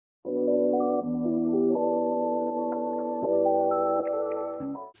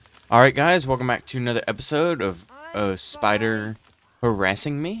Alright guys, welcome back to another episode of a spider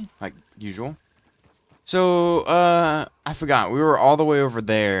harassing me, like usual. So, I forgot, we were all the way over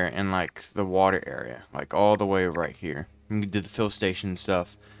there in, like, the water area. Like, all the way right here. And we did the fill station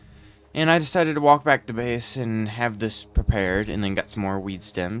stuff. And I decided to walk back to base and have this prepared, and then got some more weed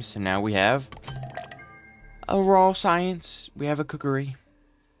stems. And now we have a raw science. We have a cookery.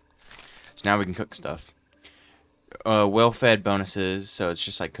 So now we can cook stuff. Well-fed bonuses, so it's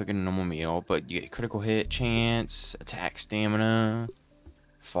just like cooking a normal meal, but you get critical hit chance, attack stamina,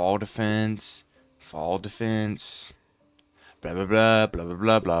 fall defense, blah blah blah blah blah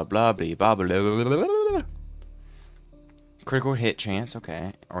blah blah blah blah blah blah blah blah. Critical hit chance,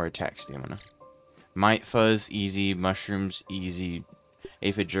 okay, or attack stamina. Might fuzz easy, mushrooms easy,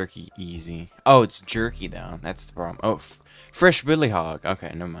 aphid jerky easy. Oh, it's jerky though. That's the problem. Oh, fresh billy hog.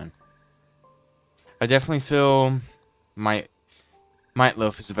 Okay, never mind. I definitely feel might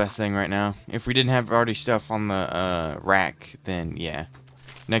loaf is the best thing right now. If we didn't have already stuff on the rack, then yeah.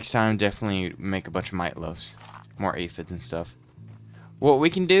 Next time, definitely make a bunch of might loafs, more aphids and stuff. What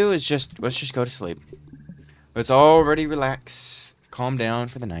we can do is let's just go to sleep. Let's already relax, calm down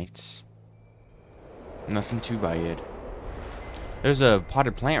for the night. Nothing too bad. There's a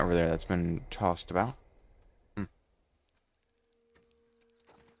potted plant over there that's been tossed about.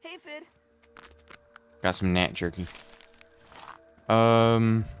 Hey, Fid. Got some gnat jerky.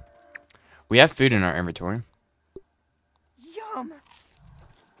 We have food in our inventory. Yum.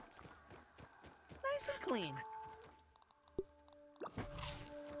 Nice and clean.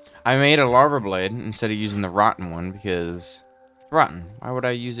 I made a larva blade instead of using the rotten one because rotten. Why would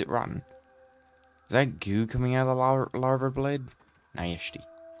I use it rotten? Is that goo coming out of the larva blade? Nasty.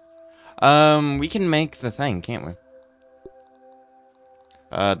 We can make the thing, can't we?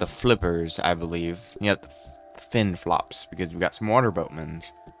 The flippers, I believe. Yep, the fin flops, because we got some water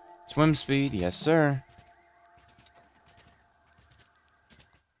boatmans. Swim speed, yes sir.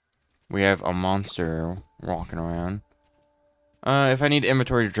 We have a monster walking around. If I need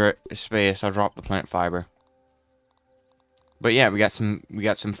inventory space, I'll drop the plant fiber. But yeah, we got some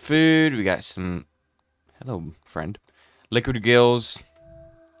food, we got some, hello friend, liquid gills.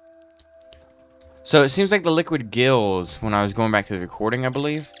 So it seems like the liquid gills, when I was going back to the recording, I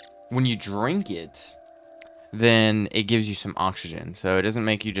believe, when you drink it, then it gives you some oxygen. So it doesn't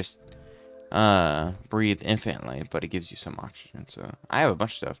make you just breathe infinitely, but it gives you some oxygen. So I have a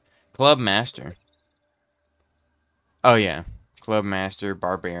bunch of stuff. Club Master. Oh yeah, Club Master,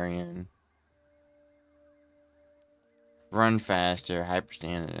 Barbarian, Run Faster, Hyper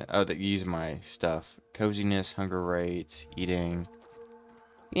Stamina. Oh, that use my stuff. Coziness, Hunger Rates, Eating.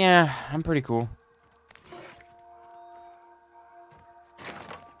 Yeah, I'm pretty cool.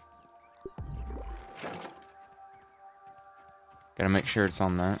 Gotta make sure it's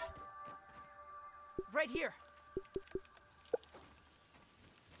on that. Right here.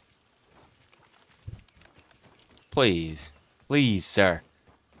 Please. Please, sir.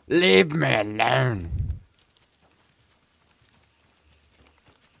 Leave me alone.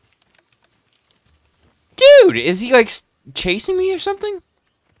 Dude, is he like chasing me or something?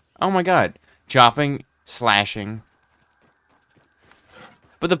 Oh my god. Chopping, slashing.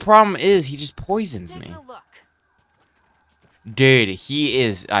 But the problem is he just poisons me. Taking a look. Dude, he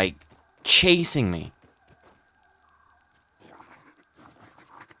is, like, chasing me.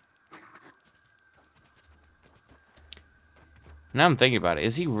 Now I'm thinking about it.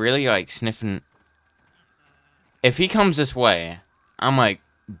 Is he really, like, sniffing? If he comes this way, I'm, like,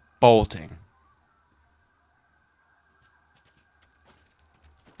 bolting.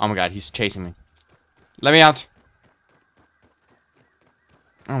 Oh my god, he's chasing me. Let me out.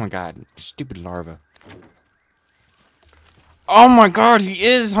 Oh my god, stupid larva. Oh my god, he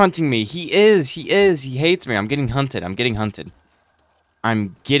is hunting me. He is. He hates me. I'm getting hunted. I'm getting hunted.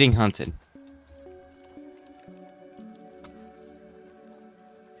 I'm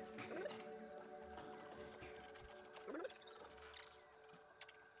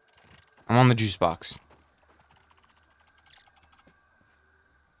on the juice box.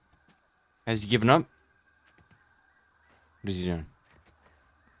 Has he given up? What is he doing?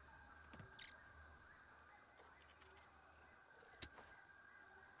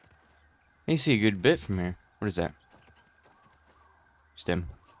 I see a good bit from here. What is that? Stem.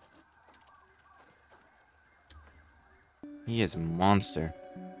 He is a monster.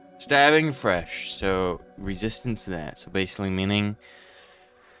 Stabbing fresh, so resistance to that. So basically meaning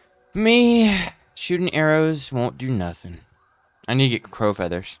me shooting arrows won't do nothing. I need to get crow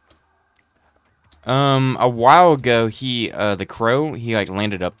feathers. A while ago the crow, he like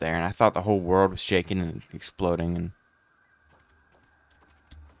landed up there and I thought the whole world was shaking and exploding and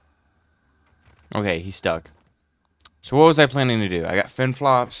Okay, he's stuck. So what was I planning to do? I got fin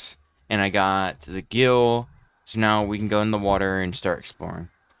flops, and I got the gill. So now we can go in the water and start exploring.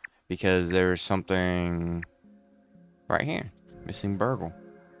 Because there's something right here. Missing burgle.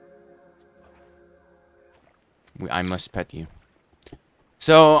 I must pet you.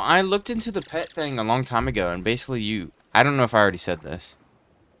 So I looked into the pet thing a long time ago, and basically I don't know if I already said this,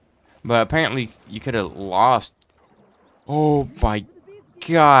 but apparently you could have lost. Oh my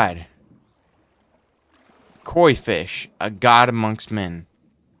god. Koi fish, a god amongst men.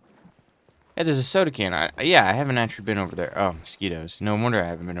 Yeah, there's a soda can. Yeah, I haven't actually been over there. Oh, mosquitoes. No wonder I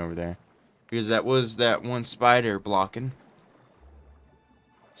haven't been over there. Because that was that one spider blocking.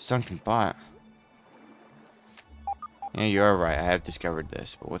 Sunken pot. Yeah, you are right. I have discovered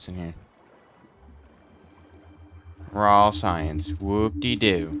this. But what's in here? Raw science.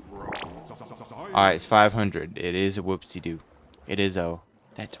 Whoop-de-doo. Alright, it's 500. It is a whoopsie-doo. It is a...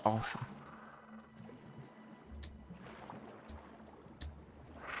 That's awesome.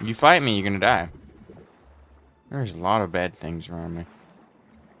 You fight me, you're gonna die. There's a lot of bad things around me.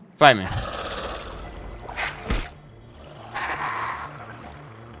 Fight me.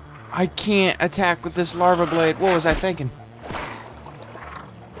 I can't attack with this larva blade. What was I thinking?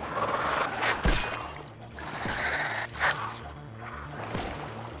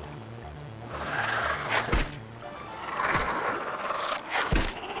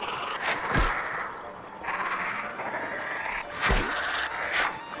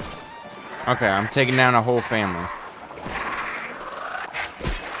 Okay, I'm taking down a whole family.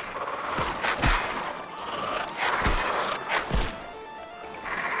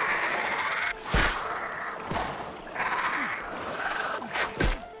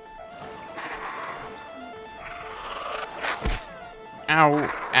 Ow,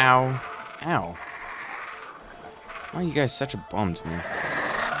 ow, ow. Why are you guys such a bum to me?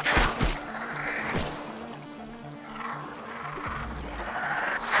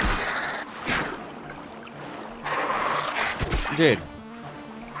 Dude.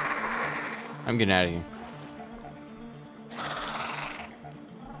 I'm getting out of here.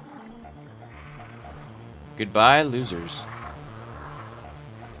 Goodbye, losers.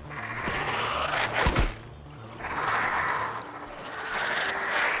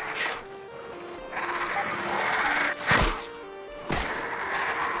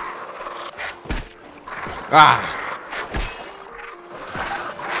 Ah!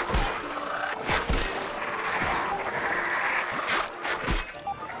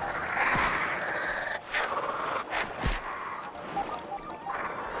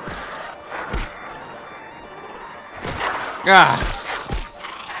 Ah!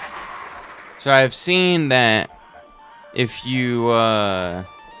 So I've seen that if you, Alright,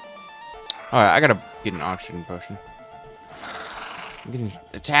 I gotta get an oxygen potion. I'm getting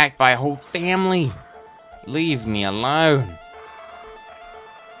attacked by a whole family! Leave me alone!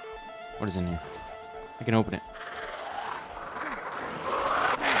 What is in here? I can open it.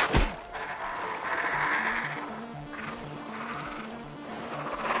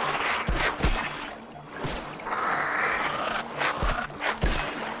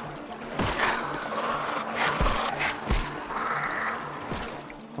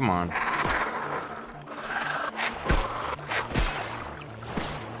 Come on.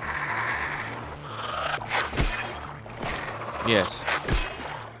 Yes.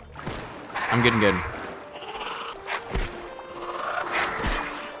 I'm getting good.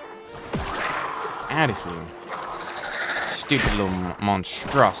 Out of here. Stupid little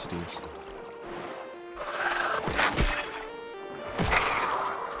monstrosities.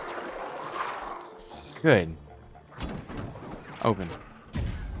 Good. Open.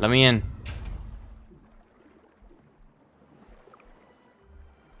 Let me in.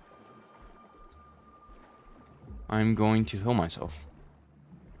 I'm going to heal myself.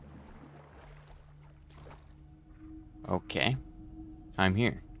 Okay. I'm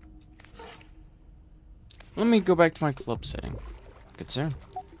here. Let me go back to my club setting. Good sir.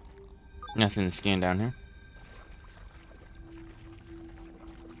 Nothing to scan down here.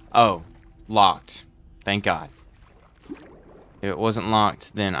 Oh. Locked. Thank God. If it wasn't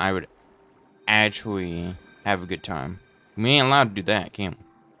locked, then I would actually have a good time. We ain't allowed to do that, can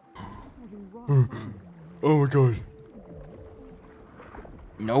we? Oh my God.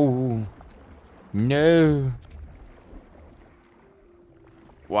 No. No.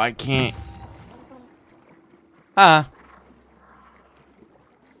 Why can't... Ah.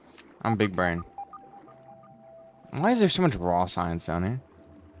 I'm big brain. Why is there so much raw science down here?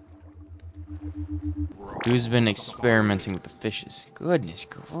 Who's been experimenting with the fishes? Goodness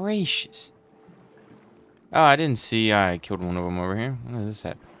gracious. Oh, I didn't see I killed one of them over here. When did this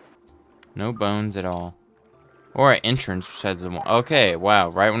happen? No bones at all. Or an entrance besides the one. Okay, wow.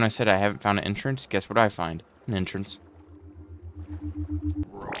 Right when I said I haven't found an entrance, guess what I find? An entrance.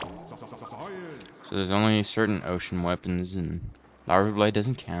 So there's only certain ocean weapons, and Larva Blade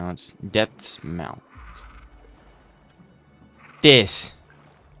doesn't count. Depth's Mouth. This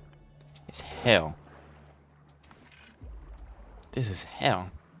is hell. This is hell.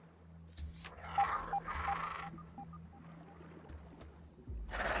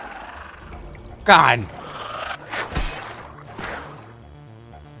 God.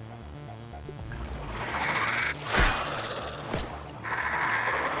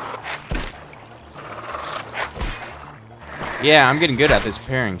 Yeah, I'm getting good at this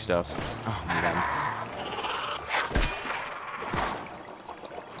pairing stuff. Oh my god.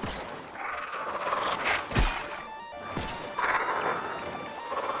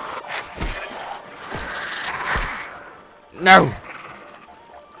 No!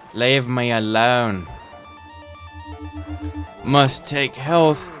 Leave me alone. Must take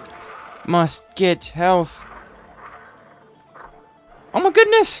health. Must get health. Oh my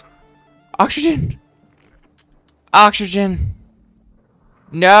goodness! Oxygen! Oxygen!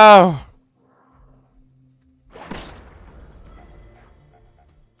 No!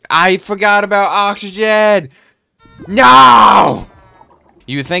 I forgot about oxygen! No!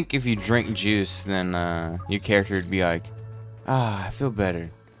 You would think if you drink juice, then your character would be like, ah, I feel better.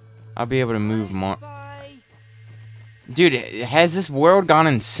 I'll be able to move more. Dude, has this world gone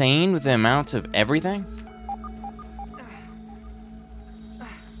insane with the amount of everything?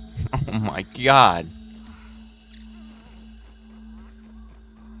 Oh my god.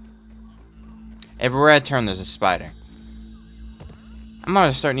 Everywhere I turn, there's a spider. I'm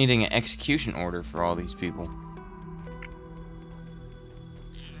gonna start needing an execution order for all these people.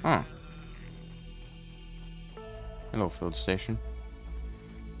 Huh. Hello, field station.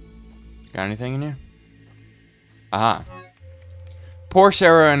 Got anything in here? Aha. Poor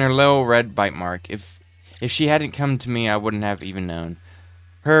Sarah and her little red bite mark. If she hadn't come to me, I wouldn't have even known.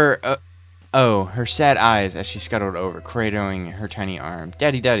 Her sad eyes as she scuttled over, cradling her tiny arm.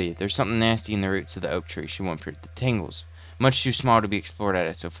 Daddy, there's something nasty in the roots of the oak tree, she whimpered. The tangles. Much too small to be explored at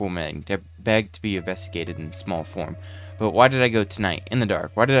its full meaning. They begged to be investigated in small form. But why did I go tonight, in the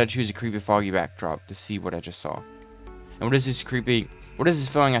dark? Why did I choose a creepy, foggy backdrop to see what I just saw? And what is this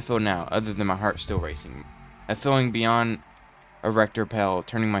feeling I feel now, other than my heart still racing? A feeling beyond a rector pale,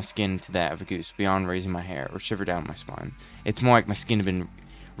 turning my skin to that of a goose, beyond raising my hair, or shiver down my spine. It's more like my skin had been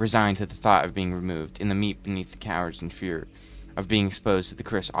resigned to the thought of being removed. In the meat beneath the cowards and fear of being exposed to the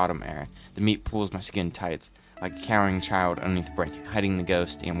crisp autumn air, the meat pulls my skin tight, like a cowering child underneath the blanket, hiding the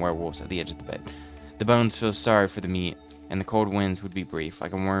ghost and werewolves at the edge of the bed. The bones feel sorry for the meat, and the cold winds would be brief,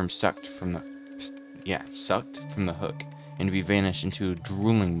 like a worm sucked from the hook, and to be vanished into a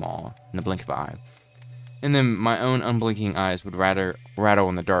drooling maw in the blink of an eye. And then my own unblinking eyes would rattle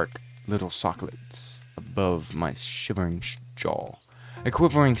in the dark little sockets above my shivering jaw. A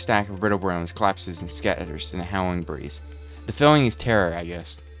quivering stack of brittle bones collapses and scatters in a howling breeze. The feeling is terror, I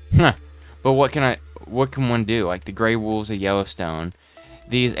guess. Huh. But what can one do? Like the gray wolves of Yellowstone,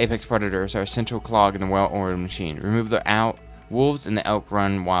 these apex predators are a central clog in the well-oiled machine. Remove the wolves and the elk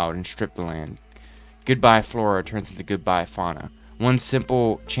run wild and strip the land. Goodbye flora turns into goodbye fauna. One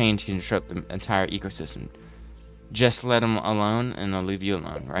simple change can disrupt the entire ecosystem. Just let them alone and they'll leave you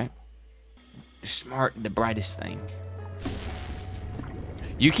alone, right? Smart, the brightest thing.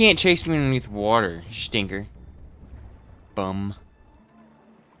 You can't chase me underneath water, stinker. Bum.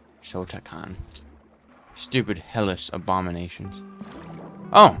 Shotakan. Stupid, hellish abominations.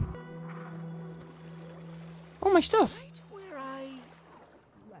 Oh! Oh, my stuff!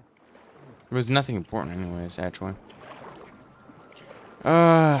 There was nothing important anyways, actually.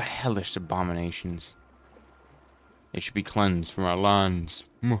 Hellish abominations. They should be cleansed from our lands.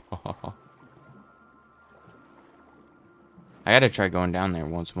 I gotta try going down there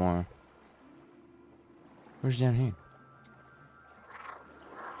once more. Where's down here?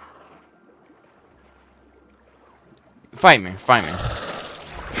 Fight me.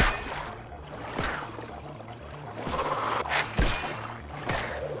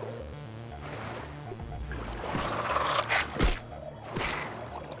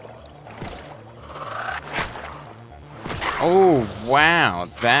 Oh, wow.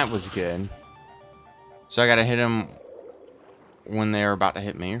 That was good. So I gotta hit him when they're about to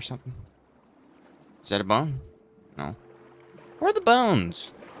hit me or something? Is that a bone? No. Where are the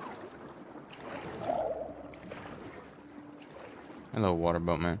bones? Hello, water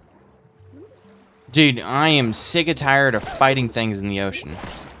boatman. Dude, I am sick and tired of fighting things in the ocean. You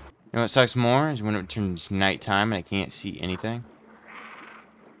know what sucks more is when it turns nighttime and I can't see anything.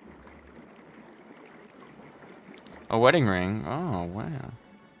 A wedding ring. Oh, wow.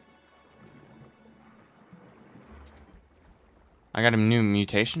 I got a new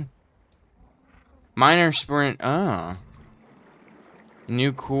mutation. Minor sprint. Oh.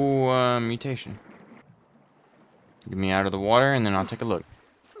 New cool mutation. Get me out of the water and then I'll take a look.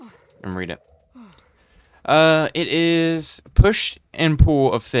 And read it. It is push and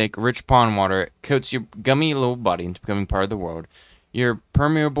pull of thick, rich pond water. It coats your gummy little body into becoming part of the world. Your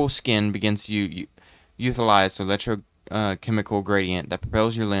permeable skin begins to utilize the electrochemical gradient that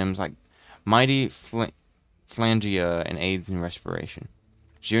propels your limbs like mighty phalangia and aids in respiration.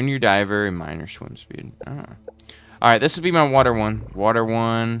 Junior diver and minor swim speed. Oh. Alright, this would be my water one. Water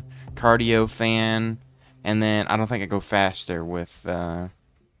one, cardio fan, and then I don't think I go faster with, we'll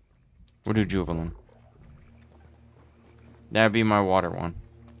do Juvelin. That'd be my water one.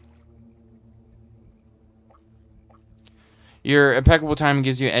 Your impeccable timing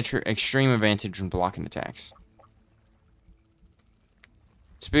gives you extreme advantage when blocking attacks.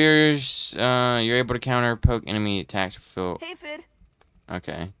 Spears, you're able to counter poke enemy attacks with fill. Hey, Fid.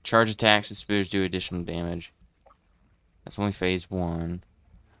 Okay. Charge attacks with spears do additional damage. That's only phase 1.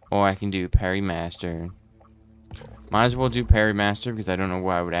 Or I can do parry master. Might as well do parry master because I don't know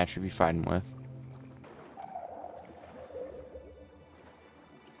what I would actually be fighting with.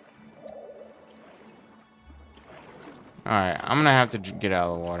 Alright, I'm gonna have to get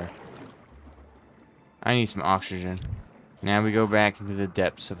out of the water. I need some oxygen. Now we go back into the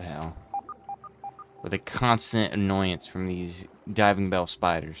depths of hell. With a constant annoyance from these diving bell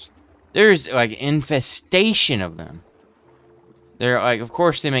spiders. There's like infestation of them. They're like, of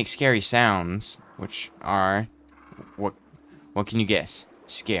course they make scary sounds, which are, what can you guess?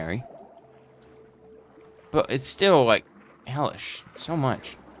 Scary. But it's still like hellish. So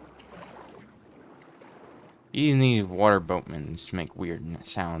much. Even these water boatmen make weird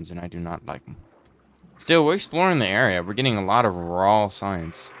sounds, and I do not like them. Still, we're exploring the area. We're getting a lot of raw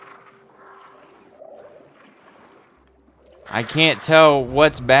science. I can't tell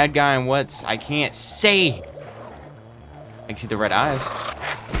what's bad guy and what's... I can't say. I can see the red eyes.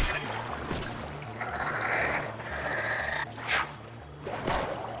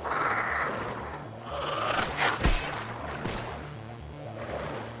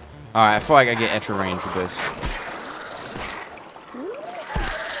 Alright, I feel like I get extra range with this.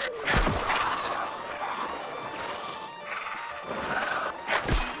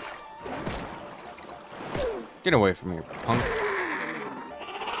 Get away from here, punk.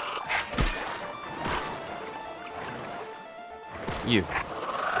 You.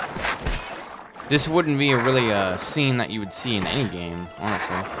 This wouldn't be a really scene that you would see in any game,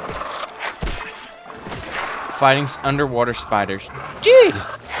 honestly. Fighting underwater spiders. Gee!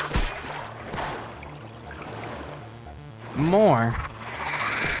 More.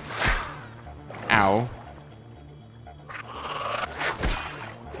 Ow.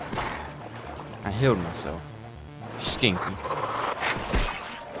 I healed myself. Stinky.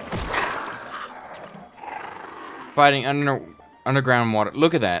 Fighting underground water.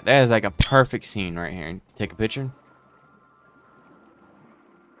 Look at that. That is like a perfect scene right here. Take a picture.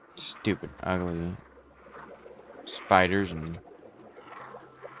 Stupid, ugly spiders and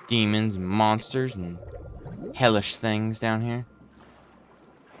demons and monsters and hellish things down here.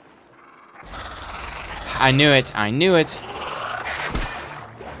 I knew it. I knew it.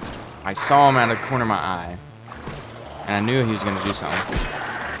 I saw him out of the corner of my eye. And I knew he was going to do something.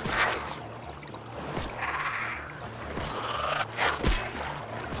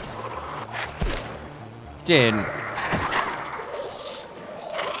 Did.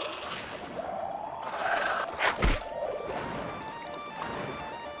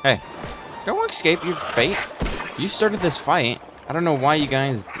 Hey, don't escape your fate. You started this fight. I don't know why you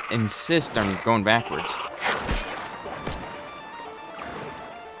guys insist on going backwards.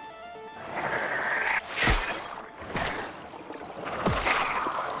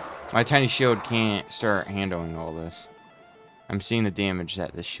 My tiny shield can't start handling all this. I'm seeing the damage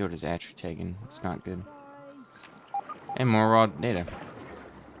that this shield is actually taking. It's not good. And more raw data.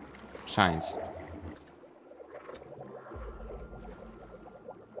 Science.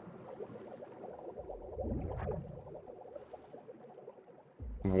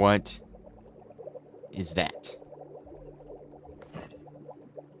 What is that?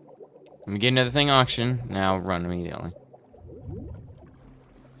 Let me get another thing auction. Now run immediately.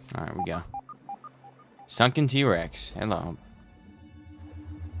 Alright, we go. Sunken T-Rex. Hello.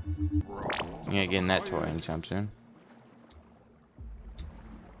 You ain't getting that toy anytime soon.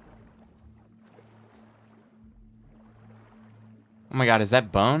 Oh my god, is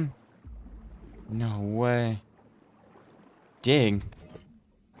that bone? No way. Dig.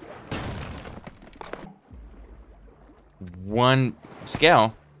 one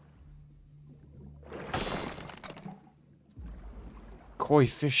scale. Koi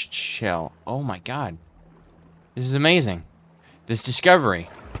fish shell. Oh my god. This is amazing. This discovery.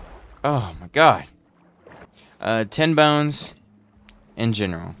 Oh my god. 10 bones in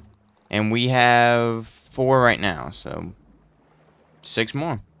general. And we have 4 right now, so 6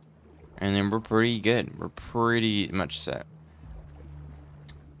 more. And then we're pretty good. We're pretty much set.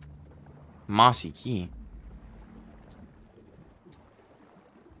 Mossy key.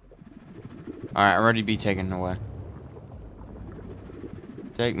 Alright, I'm ready to be taken away.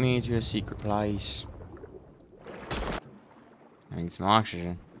 Take me to a secret place. I need some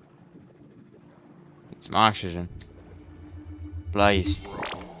oxygen. Need some oxygen. Please.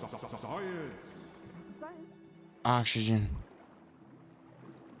 Oxygen.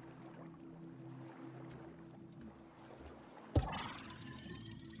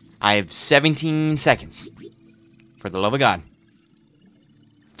 I have 17 seconds. For the love of God.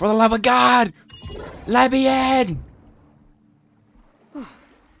 For the love of God! Let me in!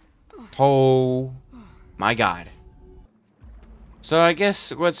 Oh my god. So I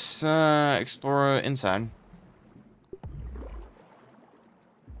guess let's explore inside.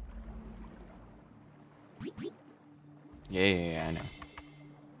 Yeah, I know.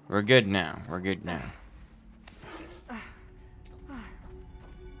 We're good now. We're good now.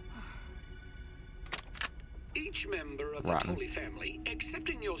 Each member of the Tully family,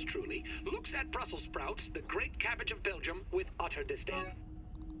 excepting yours truly, looks at Brussels sprouts, the great cabbage of Belgium, with utter disdain.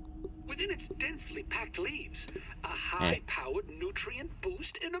 Within its densely packed leaves, a high-powered nutrient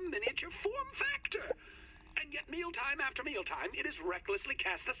boost in a miniature form factor. And yet mealtime after mealtime, it is recklessly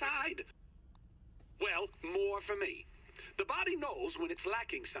cast aside. Well, more for me. The body knows when it's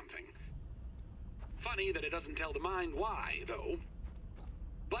lacking something. Funny that it doesn't tell the mind why, though.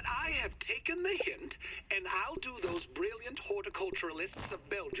 But I have taken the hint, and I'll do those brilliant horticulturalists of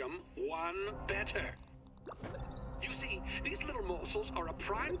Belgium one better. You see, these little morsels are a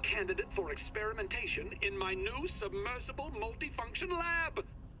prime candidate for experimentation in my new submersible multifunction lab.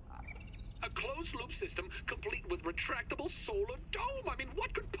 A closed-loop system complete with retractable solar dome. I mean,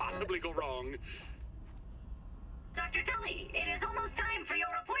 what could possibly go wrong? Dr. Tully, it is almost time for your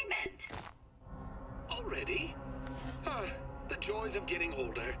appointment. Already? The joys of getting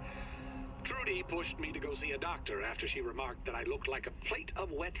older. Trudy pushed me to go see a doctor after she remarked that I looked like a plate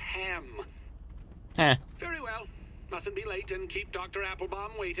of wet ham. Heh. Very well. Mustn't be late and keep Dr.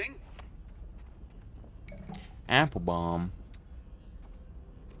 Applebaum waiting. Applebaum.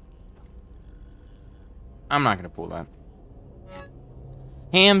 I'm not gonna pull that.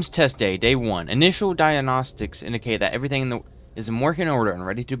 Ham's test day 1. Initial diagnostics indicate that everything is in working order and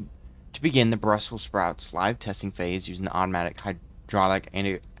ready to begin the Brussels sprouts live testing phase using the automatic hydraulic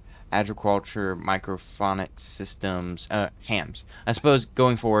and agriculture microphonic systems. Hams. I suppose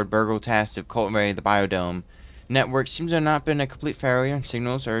going forward, Burgle task of cultivating the biodome network seems to have not been a complete failure, and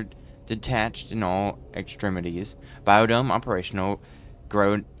signals are detached in all extremities. Biodome operational,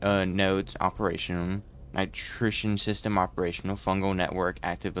 grow nodes operational, nutrition system operational, fungal network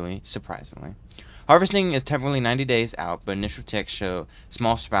actively, surprisingly. Harvesting is temporarily 90 days out, but initial checks show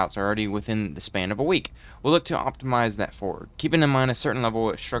small sprouts are already within the span of a week. We'll look to optimize that forward, keeping in mind a certain level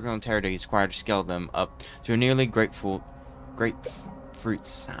of structural integrity is required to scale them up to a nearly grapefruit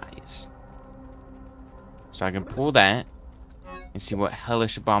size. So I can pull that and see what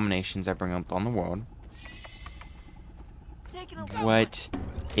hellish abominations I bring up on the world. What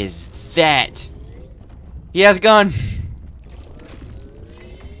is that? He has a gun.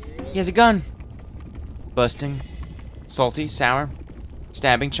 He has a gun. Busting. Salty. Sour.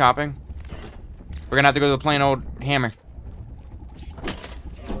 Stabbing. Chopping. We're gonna have to go to the plain old hammer.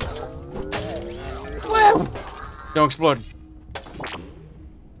 Woo! Don't explode.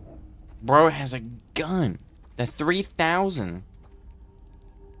 Bro has a gun. The 3000.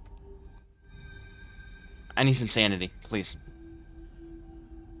 I need some sanity, please.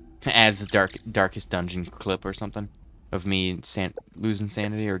 Adds the darkest dungeon clip or something of me losing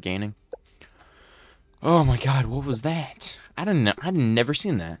sanity or gaining. Oh my god, what was that? I don't know. I'd never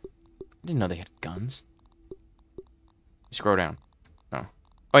seen that. I didn't know they had guns. Scroll down. Oh.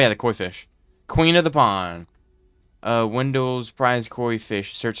 Oh yeah, the koi fish. Queen of the pond. Wendell's prize koi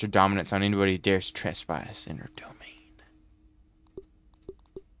fish asserts her dominance on anybody who dares trespass in her domain.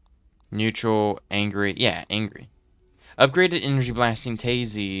 Neutral, angry. Yeah, angry. Upgraded energy blasting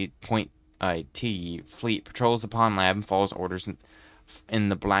T fleet patrols the pond lab and follows orders in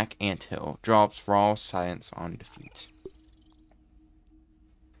the black anthill. Drops raw science on defeat.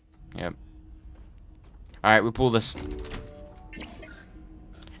 Yep. Alright, we pull this.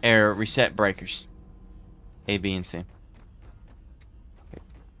 Error, reset breakers. A, B, and C.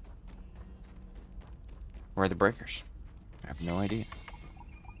 Where are the breakers? I have no idea.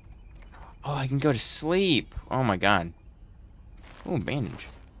 Oh, I can go to sleep. Oh my god. Oh, bandage.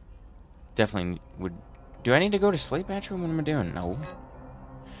 Definitely would... Do I need to go to sleep, actually? What am I doing? No.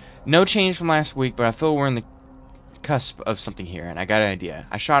 No change from last week, but I feel we're in the cusp of something here, and I got an idea.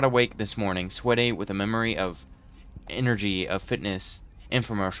 I shot awake this morning, sweaty with a memory of energy of fitness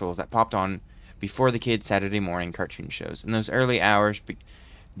infomercials that popped on before the kids' Saturday morning cartoon shows. In those early hours,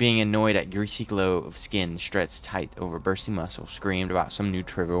 being annoyed at greasy glow of skin stretched tight over bursting muscles, screamed about some new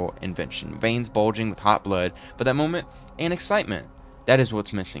trivial invention, veins bulging with hot blood, but that moment and excitement, that is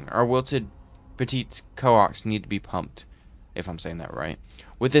what's missing. Our wilted petite coax need to be pumped, if I'm saying that right.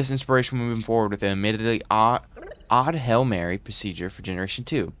 With this inspiration, moving forward with an admittedly odd Hail Mary procedure for Generation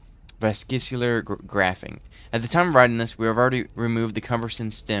 2, vascular grafting. At the time of writing this, we have already removed the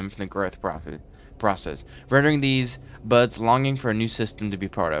cumbersome stem from the growth process, rendering these buds longing for a new system to be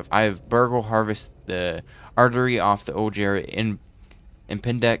part of. I have burgle harvest the artery off the old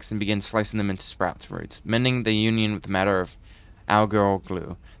appendix and begin slicing them into sprouts roots, mending the union with a matter of algal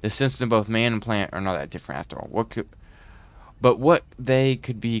glue. The systems of both man and plant are not that different after all. What they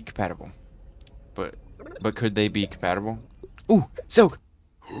could be compatible. But could they be compatible? Ooh, silk.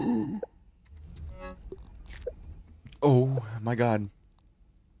 Oh my god.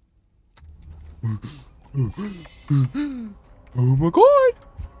 Oh my god.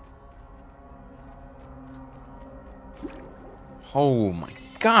 Oh my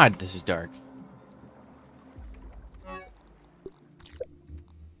god, this is dark.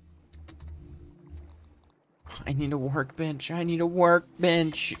 I need a workbench. I need a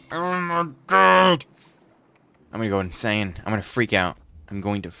workbench. Oh my god. I'm gonna go insane. I'm gonna freak out. I'm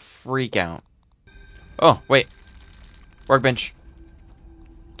going to freak out. Oh, wait. Workbench.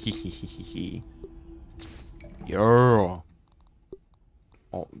 Hehehehe. Yeah. Oh,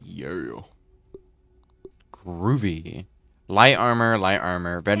 yeah. Groovy. Light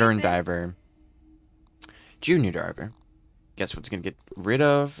armor, veteran diver. Junior diver. Guess what's gonna get rid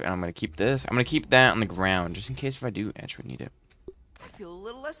of? And I'm gonna keep this. I'm gonna keep that on the ground, just in case if I do actually need it. I feel a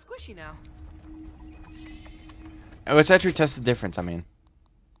little less squishy now. Oh, let's actually test the difference, I mean.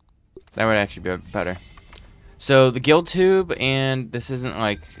 That would actually be better. So, the guild tube, and this isn't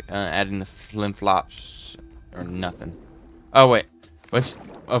like adding the flim flops or nothing. Oh, wait.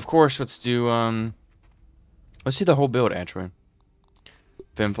 Of course, let's do the whole build, actually.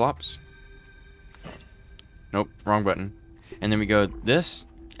 Flim flops. Nope, wrong button. And then we go this,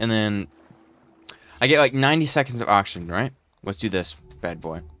 and then I get like 90 seconds of oxygen, right? Let's do this bad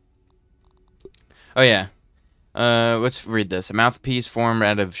boy. Oh, yeah. Let's read this. A mouthpiece formed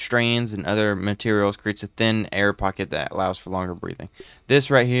out of strains and other materials creates a thin air pocket that allows for longer breathing.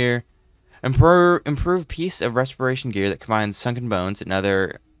 This right here, improved piece of respiration gear that combines sunken bones and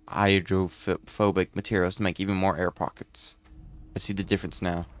other hydrophobic materials to make even more air pockets. Let's see the difference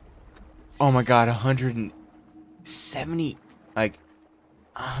now. Oh my god, 170, like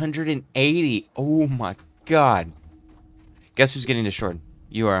 180. Oh my god. Guess who's getting destroyed?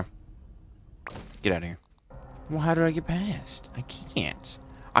 You are. Get out of here. Well, how do I get past? I can't.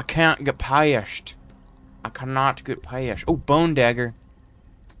 I can't get past. I cannot get past. Oh, bone dagger.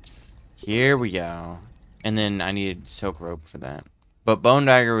 Here we go. And then I needed silk rope for that. But bone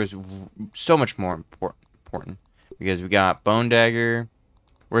dagger was so much more important. Because we got bone dagger.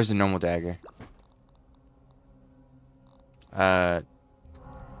 Where's the normal dagger?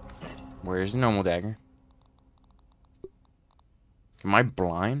 Where's the normal dagger? Am I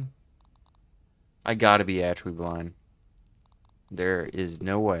blind? I gotta be actually blind. There is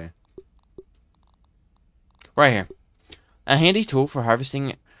no way. Right here. A handy tool for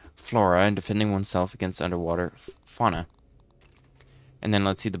harvesting flora and defending oneself against underwater fauna. And then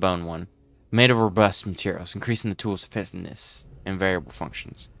let's see the bone one. Made of robust materials, increasing the tool's effectiveness and variable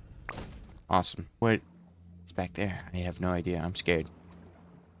functions. Awesome. What is back there? I have no idea. I'm scared.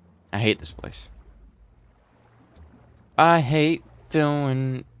 I hate this place. I hate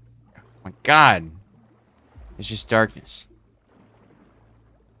feeling... Oh my god. It's just darkness.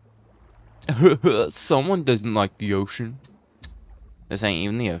 Someone doesn't like the ocean. This ain't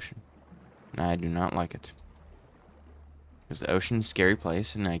even the ocean. And I do not like it. Because the ocean's a scary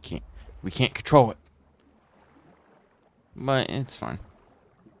place and we can't control it. But it's fine.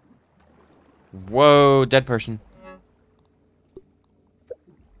 Whoa, dead person.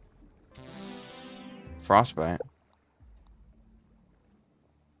 Frostbite.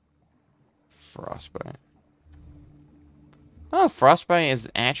 Frostbite. Oh, frostbite is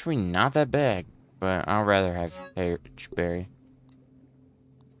actually not that bad, but I'll rather have berry.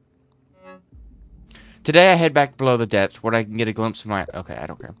 Today I head back below the depths where I can get a glimpse of my... Okay, I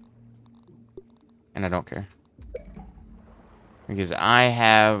don't care. And I don't care. Because I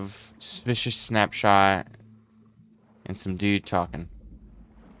have suspicious snapshot and some dude talking.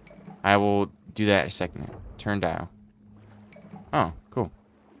 I will do that in a second. Turn dial. Oh, cool.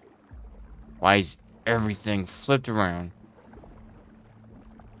 Why is everything flipped around?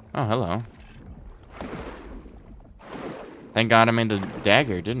 Oh, hello. Thank God I made the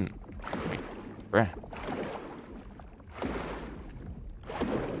dagger, didn't I? Bruh.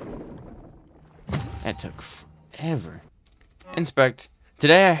 That took forever. Inspect.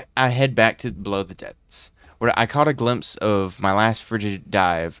 Today I head back to below the depths, where I caught a glimpse of my last frigid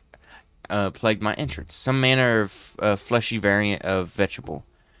dive plagued my entrance. Some manner of fleshy variant of vegetable.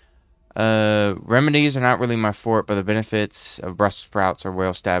 Remedies are not really my forte, but the benefits of Brussels sprouts are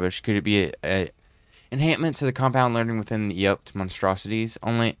well established. Could it be a enhancement to the compound learning within the yoked monstrosities?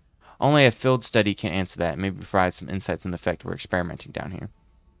 Only a field study can answer that. Maybe provide some insights on the effect we're experiencing down here.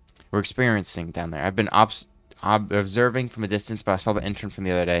 We're experiencing down there. I've been observing from a distance, but I saw the intern from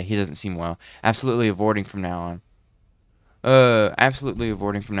the other day. He doesn't seem well. Absolutely avoiding from now on. Absolutely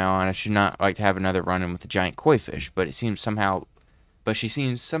avoiding from now on. I should not like to have another run-in with a giant koi fish, but she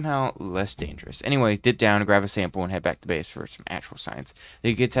seems somehow less dangerous. Anyways, dip down, grab a sample, and head back to base for some actual science.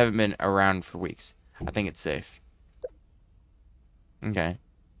 The kids haven't been around for weeks. I think it's safe. Okay.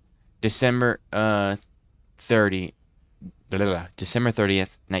 December 30th,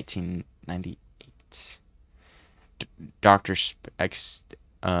 1998. Dr.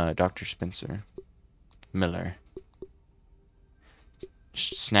 Spencer Miller.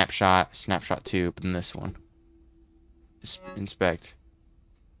 Snapshot 2, but then this one. Inspect.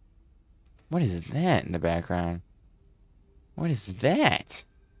 What is that in the background? What is that?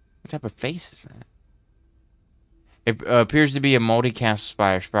 What type of face is that? It appears to be a moldy castle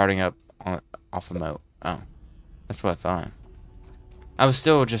spire sprouting up off a moat. Oh, that's what I thought. I was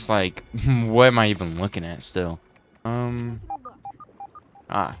still just like, what am I even looking at still? I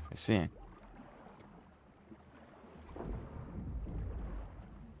see.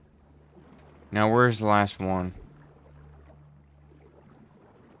 Now, where's the last one?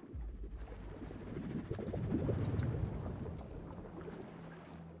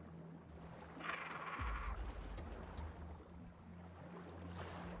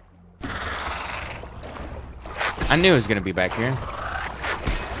 I knew it was gonna be back here.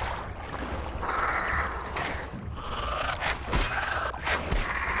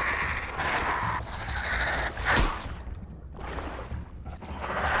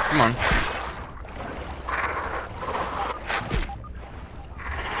 Come on.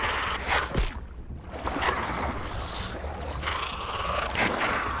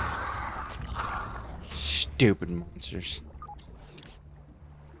 Stupid monsters.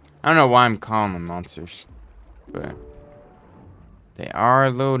 I don't know why I'm calling them monsters, but they are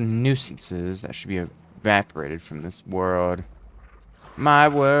little nuisances that should be evaporated from this world. My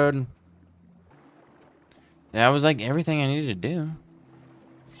word. That was like everything I needed to do.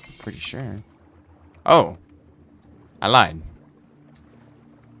 Pretty sure. Oh. I lied.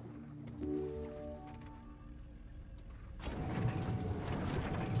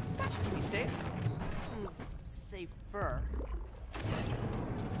 That should be safe. Safer.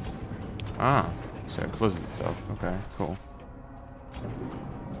 Ah. So it closes itself. Okay, cool.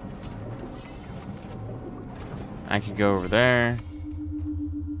 I could go over there.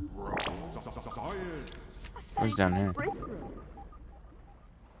 What's down here?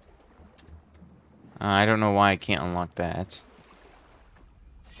 I don't know why I can't unlock that.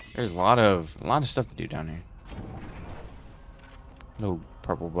 There's a lot of stuff to do down here. Little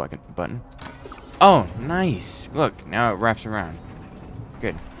purple button. Oh, nice. Look, now it wraps around.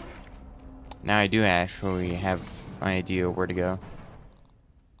 Good. Now I do actually have an idea where to go.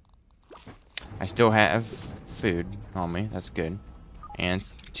 I still have food on me. That's good. And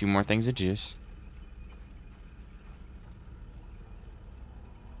 2 more things of juice.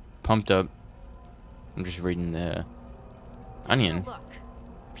 Pumped up. I'm just reading the onion.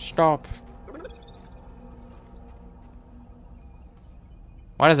 Stop.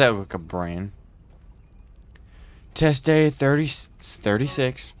 Why does that look like a brain? Test day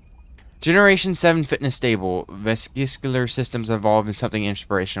 36. Generation 7 fitness stable. Vascular systems evolved in something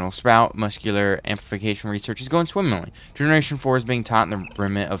inspirational. Sprout muscular amplification research is going swimmingly. Generation 4 is being taught in the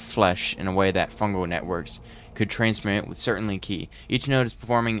remnant of flesh in a way that fungal networks could transmit with certainly key. Each node is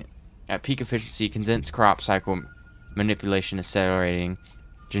performing at peak efficiency. Condensed crop cycle manipulation accelerating.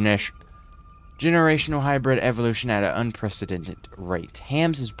 Generational hybrid evolution at an unprecedented rate.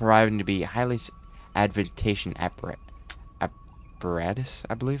 Hams is proving to be highly advantageous apparatus,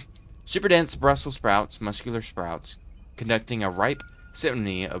 I believe. Super dense Brussels sprouts, muscular sprouts, conducting a ripe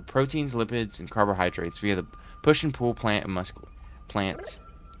symphony of proteins, lipids, and carbohydrates via the push and pull plants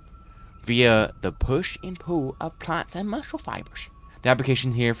via the push and pull of plant and muscle fibers. The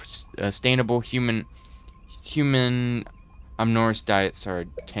application here for sustainable human omnivorous diets are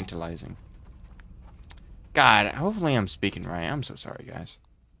tantalizing. God, hopefully I'm speaking right. I'm so sorry, guys.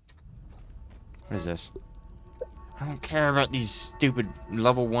 What is this? I don't care about these stupid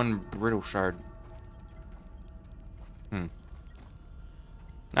level 1 brittle shard.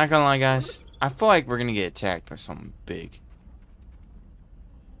 Not gonna lie, guys. I feel like we're gonna get attacked by something big.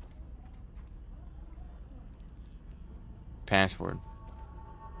 Password.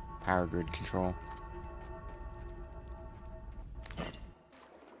 Power grid control.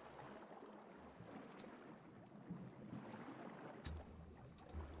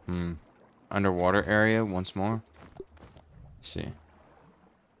 Underwater area once more. Let's see.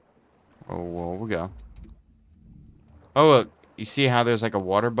 Oh, where we go? Oh, look. You see how there's like a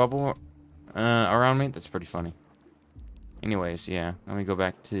water bubble around me? That's pretty funny. Anyways, yeah. Let me go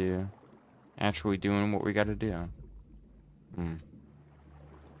back to actually doing what we gotta do.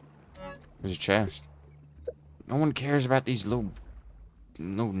 There's a chest. No one cares about these little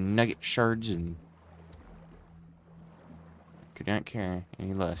nugget shards, and could not care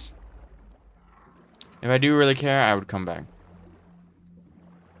any less. If I do really care, I would come back.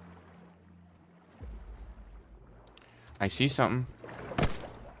 I see something.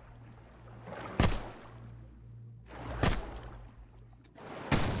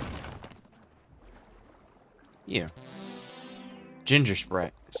 Yeah. Ginger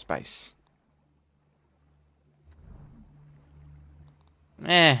spice.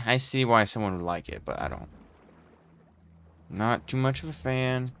 I see why someone would like it, but I don't. Not too much of a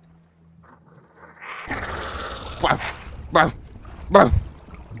fan. Wow. Wow. Wow.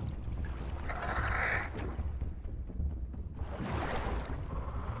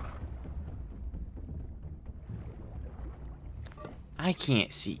 I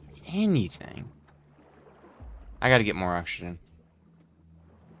can't see anything. I gotta get more oxygen.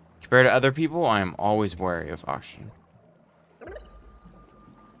 Compared to other people, I am always wary of oxygen.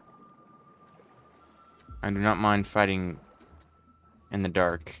 I do not mind fighting in the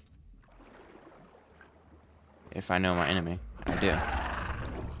dark if I know my enemy. I do.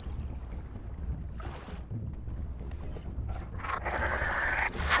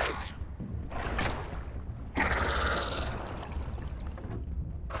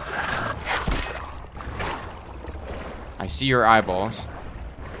 I see your eyeballs.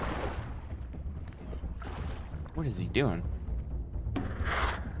 What is he doing?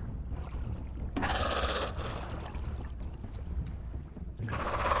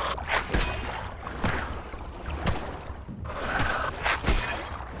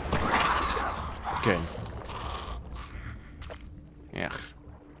 Good. Ugh.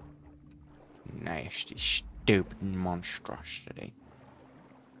 Nasty, stupid monstrosity.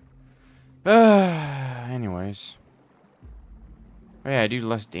 Anyways. Oh, yeah, I do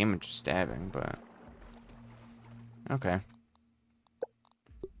less damage stabbing, but... Okay.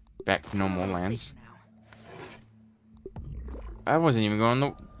 Back to normal lands. I wasn't even going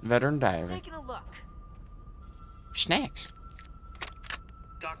the veteran diary. Taking a look. Snacks.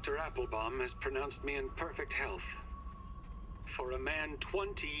 Dr. Applebaum has pronounced me in perfect health. For a man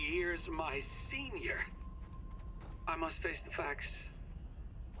 20 years my senior. I must face the facts.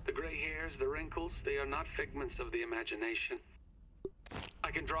 The gray hairs, the wrinkles, they are not figments of the imagination. I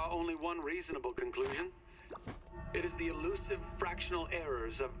can draw only one reasonable conclusion. It is the elusive fractional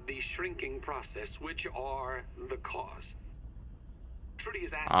errors of the shrinking process which are the cause. Trudy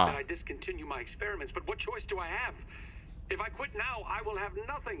has asked that I discontinue my experiments, but what choice do I have? If I quit now, I will have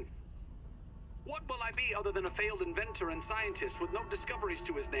nothing. What will I be other than a failed inventor and scientist with no discoveries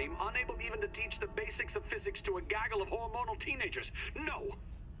to his name, unable even to teach the basics of physics to a gaggle of hormonal teenagers? No.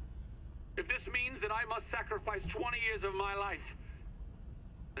 If this means that I must sacrifice 20 years of my life,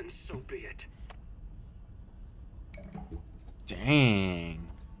 then so be it. Dang.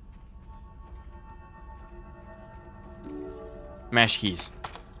 Mash keys.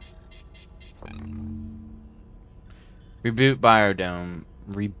 Reboot biodome.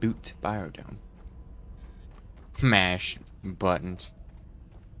 Reboot biodome. Mash buttons.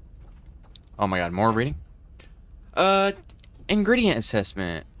 Oh my god, more reading? Ingredient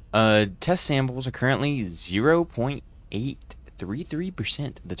assessment. Test samples are currently 0.833%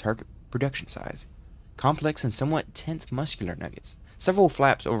 of the target production size. Complex and somewhat tense muscular nuggets. Several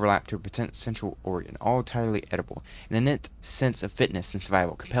flaps overlap to a potential central organ, all entirely edible. An innate sense of fitness and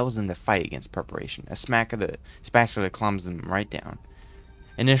survival compels them to fight against preparation. A smack of the spatula calms them right down.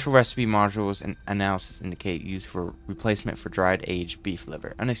 Initial recipe modules and analysis indicate used for replacement for dried aged beef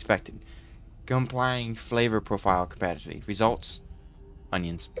liver. Unexpected. Complying flavor profile compatibility. Results: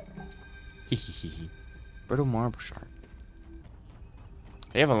 onions. Hehehe. Brittle marble shard.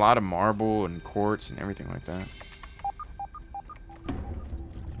 They have a lot of marble and quartz and everything like that.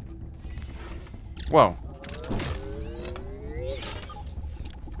 Whoa.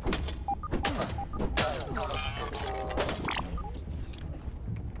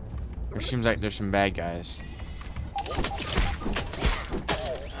 There seems like there's some bad guys.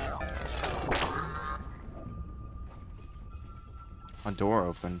 A door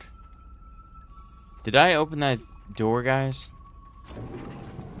opened. Did I open that door, guys?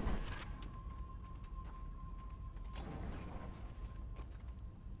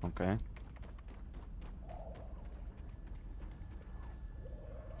 Okay.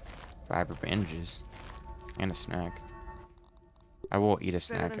 Fiber bandages. And a snack. I will eat a Better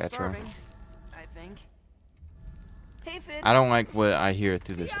snack, than Etro. starving, I think. Hey, Finn. I don't like what I hear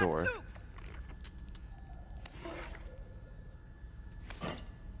through this door.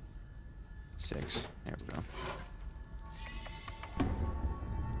 Six. There we go.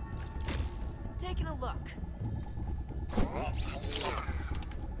 Taking a look.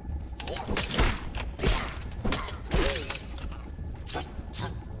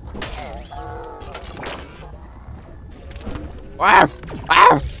 Wow!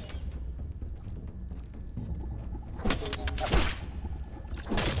 Ow!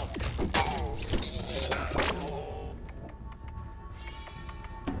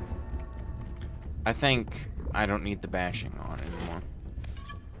 I think I don't need the bashing on anymore.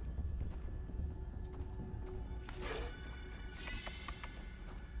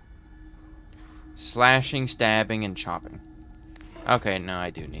 Slashing, stabbing, and chopping. Okay, no,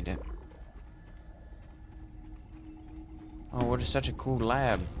 I do need it. Oh, what is such a cool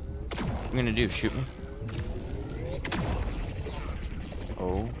lab? What you gonna do? Shoot me?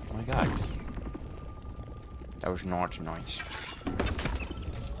 Oh my god. That was not nice.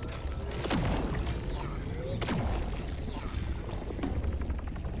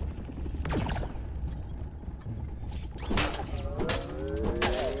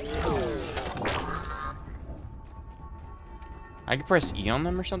 I could press E on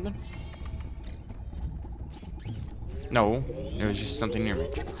them or something? No, it was just something near me.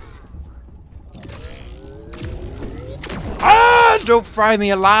 Ah! Don't fry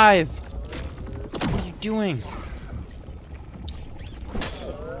me alive! What are you doing?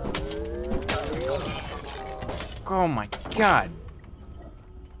 Oh my god.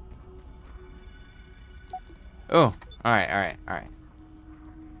 Oh, alright.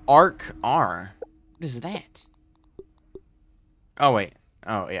 Arc R. What is that? Oh, wait.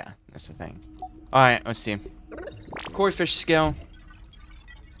 Oh, yeah. That's the thing. Alright, let's see. Koi fish scale.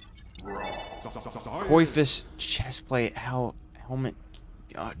 Koi fish chest plate. Helmet.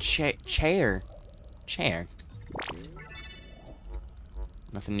 Chair.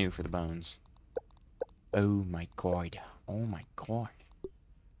 Nothing new for the bones. Oh my god. Oh my god.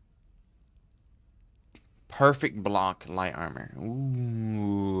 Perfect block light armor.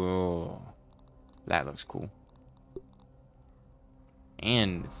 Ooh. That looks cool.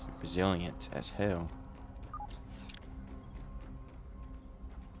 And it's resilient as hell.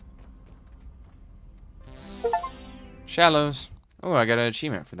 Shallows. Oh, I got an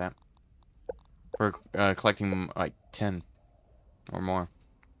achievement for that. For collecting like 10 or more.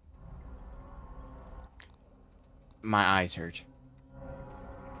 My eyes hurt.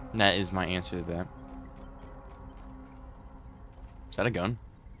 That is my answer to that. Is that a gun?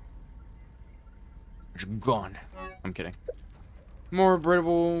 It's a gun. I'm kidding. More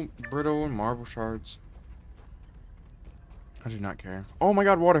brittle and marble shards. I do not care. Oh my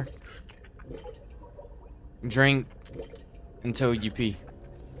god, water. Drink until you pee.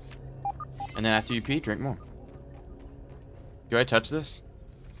 And then after you pee, drink more. Do I touch this?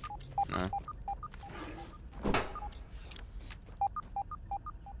 No.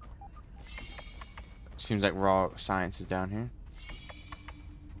 Seems like raw science is down here.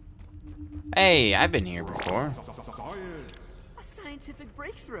 Hey, I've been here before. A scientific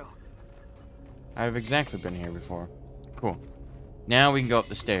breakthrough. I've exactly been here before. Cool. Now we can go up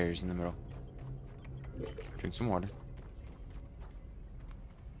the stairs in the middle. Drink some water.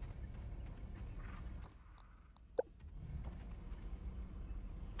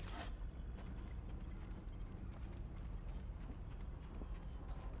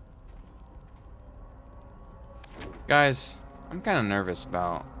 Guys, I'm kind of nervous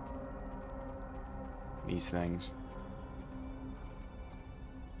about these things.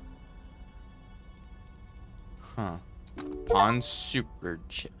 Huh. Pawn super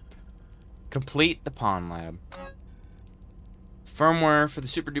chip. Complete the pawn lab. Firmware for the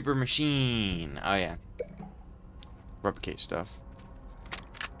super duper machine. Oh yeah. Replicate stuff.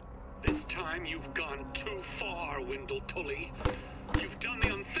 This time you've gone too far, Windle Tully. You've done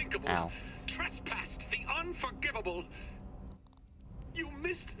the unthinkable. Ow. Trespassed the unforgivable. You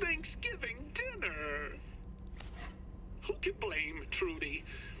missed Thanksgiving dinner. Who can blame Trudy?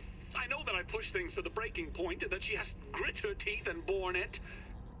 I know that I pushed things to the breaking point and that she has grit her teeth and borne it.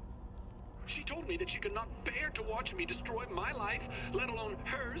 She told me that she could not bear to watch me destroy my life, let alone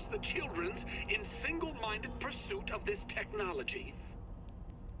hers, the children's, in single-minded pursuit of this technology.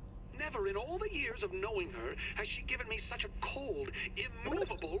 Never in all the years of knowing her has she given me such a cold,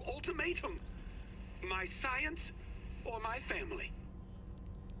 immovable ultimatum. My science or my family.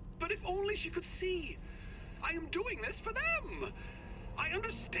 But if only she could see. I am doing this for them. I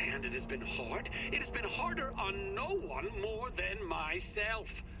understand it has been hard. It has been harder on no one more than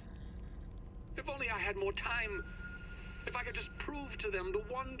myself. If only I had more time. If I could just prove to them the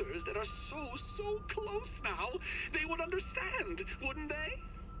wonders that are so close now, they would understand, wouldn't they?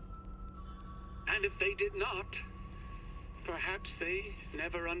 And if they did not, perhaps they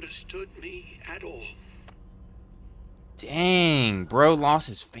never understood me at all. Dang, bro lost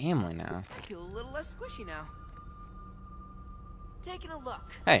his family now. I feel a little less squishy now. Taking a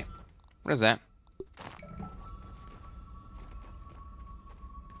look. Hey, what is that?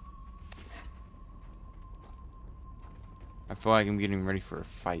 I feel like I'm getting ready for a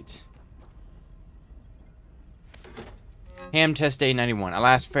fight. Ham test day 91.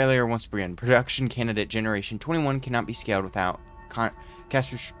 Alas, failure once again. Production candidate generation 21 cannot be scaled without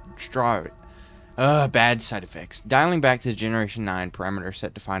catastrophic bad side effects. Dialing back to the generation 9 parameter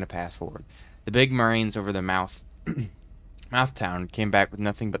set to find a path forward. The big marines over the mouth town came back with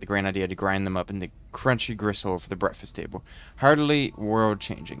nothing but the grand idea to grind them up into crunchy gristle for the breakfast table. Hardly world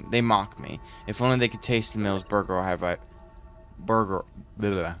changing. They mock me. If only they could taste the Mills burger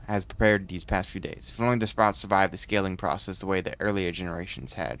has prepared these past few days. If only the sprouts survived the scaling process the way the earlier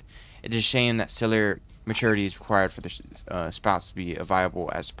generations had. It is a shame that cellular maturity is required for the sprouts to be viable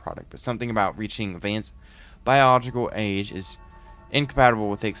as a product, but something about reaching advanced biological age is incompatible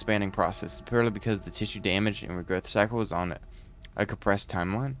with the expanding process, purely because the tissue damage and regrowth cycle is on a compressed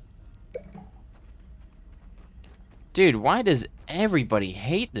timeline. Dude, why does everybody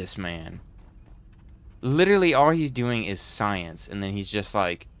hate this man? Literally all he's doing is science, and then he's just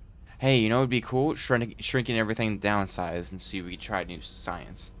like, hey, you know what would be cool? Shrinking everything down size and see if we can try new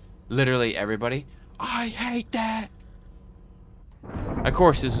science. Literally everybody, I hate that. Of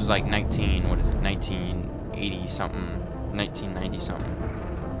course, this was like 1980 something, 1990 something.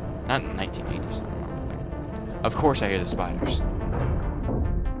 Not 1980 something. Of course I hear the spiders.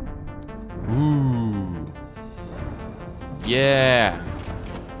 Ooh. Yeah.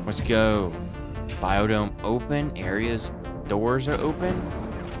 Let's go. Biodome open. Areas. Doors are open.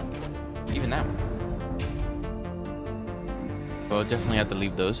 Even that one. Well, definitely have to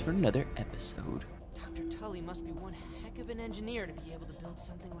leave those for another episode. Dr. Tully must be one heck of an engineer to be able to build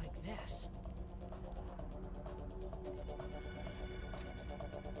something like this.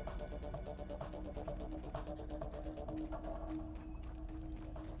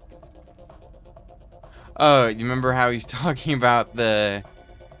 Oh, you remember how he's talking about the...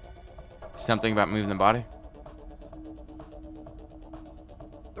 something about moving the body?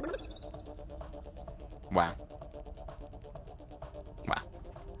 Wow. Wow.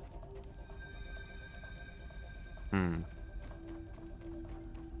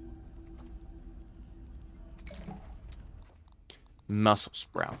 Muscle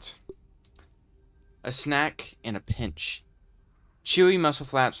sprouts. A snack in a pinch. Chewy muscle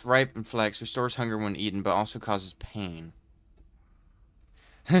flaps, ripe and flex, restores hunger when eaten, but also causes pain.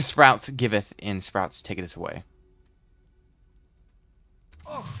 Sprouts giveth, and sprouts taketh away.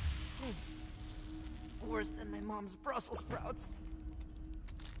 Oh. Worse than my mom's Brussels sprouts.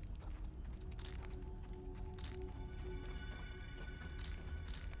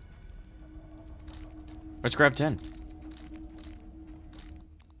 Let's grab 10.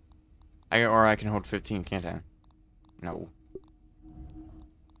 I can hold 15, can't I? No.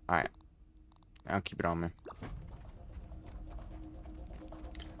 Alright. I'll keep it on me.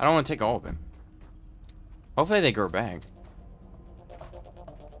 I don't want to take all of them. Hopefully they grow back.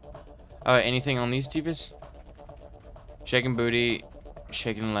 Anything on these divas? Shaking booty,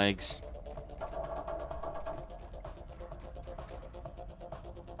 shaking legs.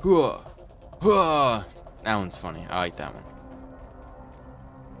 Hooah! Hooah! That one's funny. I like that one.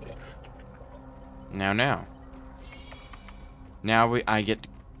 Now. Now I get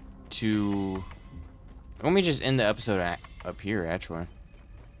to Let me just end the episode up here, actually.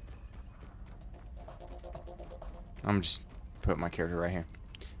 I'm just put my character right here.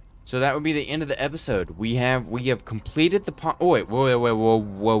 So that would be the end of the episode. We have completed the pond. Oh wait,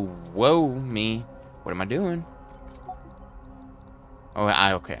 whoa, me. What am I doing? Oh,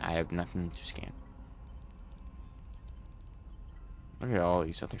 okay. I have nothing to scan. Look at all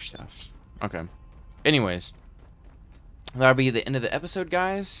these other stuffs. Okay. Anyways, that'll be the end of the episode,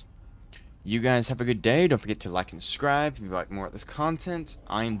 guys. You guys have a good day. Don't forget to like and subscribe if you like more of this content.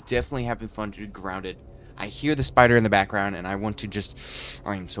 I'm definitely having fun to Grounded. I hear the spider in the background, and I want to just...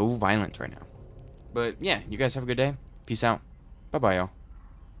 I am so violent right now. But, yeah, you guys have a good day. Peace out. Bye-bye,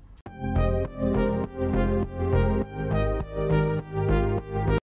 y'all.